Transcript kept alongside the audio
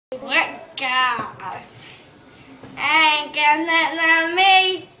gosh. Ain't got nothing on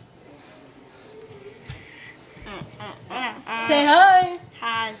me. Say hi.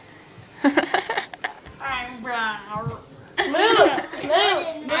 Hi. I'm brown. Move.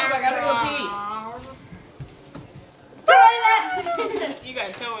 I gotta go Toilet. You got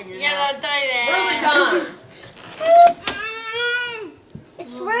a toe in your Yeah, mouth. the toilet. Early time.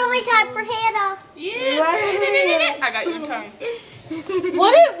 It's really time for Hannah. Yeah. I got your tongue.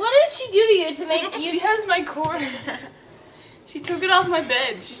 What did she do to you to make you? She has my cord. She took it off my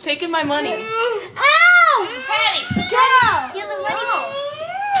bed. She's taking my money. Ow! Patty, go! You have the money?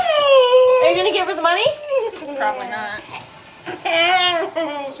 Are you gonna give her the money? Probably not.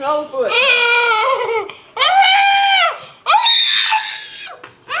 Smell the food.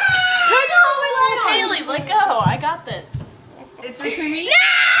 Turn the hallway light on. Haley, let go. I got this. It's between me. No!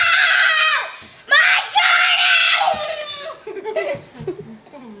 My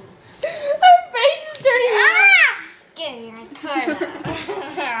Her face is turning red. Give me my card.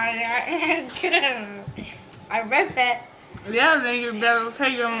 I rip it. Yeah, then you better pay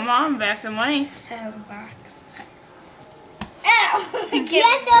your mom back the money. $7. Ow! You have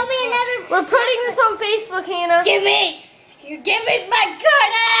to throw me another. We're putting this on Facebook, Hannah. Give me! You give me my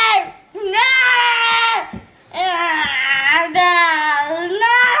card! No! No! No!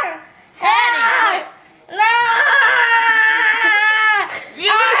 No! No!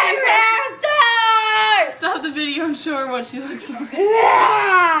 Stop the video and show her what she looks like. Nope,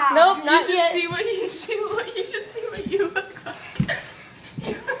 You not should yet. see what you should see what you look like.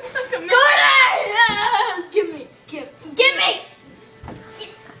 You look like a man. Give me! Give me!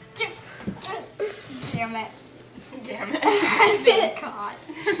 Damn it. Damn it. I've been caught.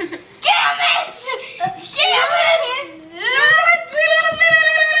 Damn it! Damn it!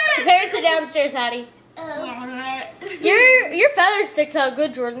 Prepare to sit downstairs, Hattie. Your feather sticks out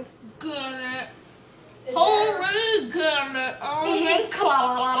good, Jordan. Holy goodness!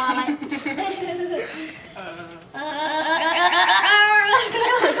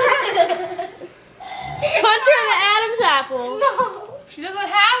 Punch her in the Adam's apple. No! She doesn't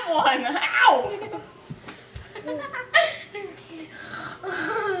have one. Ow!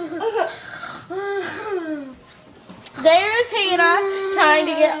 There's Hannah trying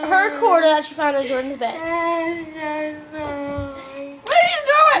to get her quarter that she found in Jordan's bed. What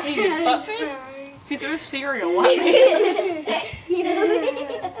are you doing? He threw cereal at me.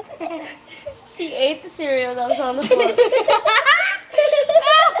 She ate the cereal that was on the floor.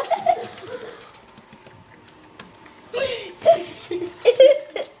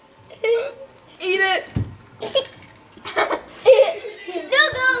 Eat it. No,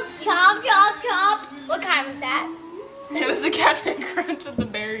 go. Chop, chop, chop. What kind was that? It was the Captain Crunch with the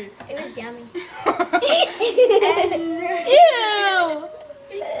berries. It was yummy. Ew!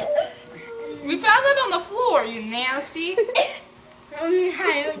 We found that on the floor, you nasty. I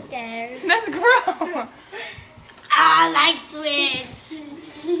don't care. That's gross. I like Twitch.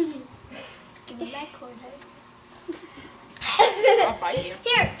 Give me my quarter. I'll bite you.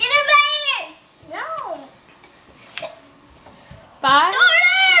 Here, get it right here. No. Bye.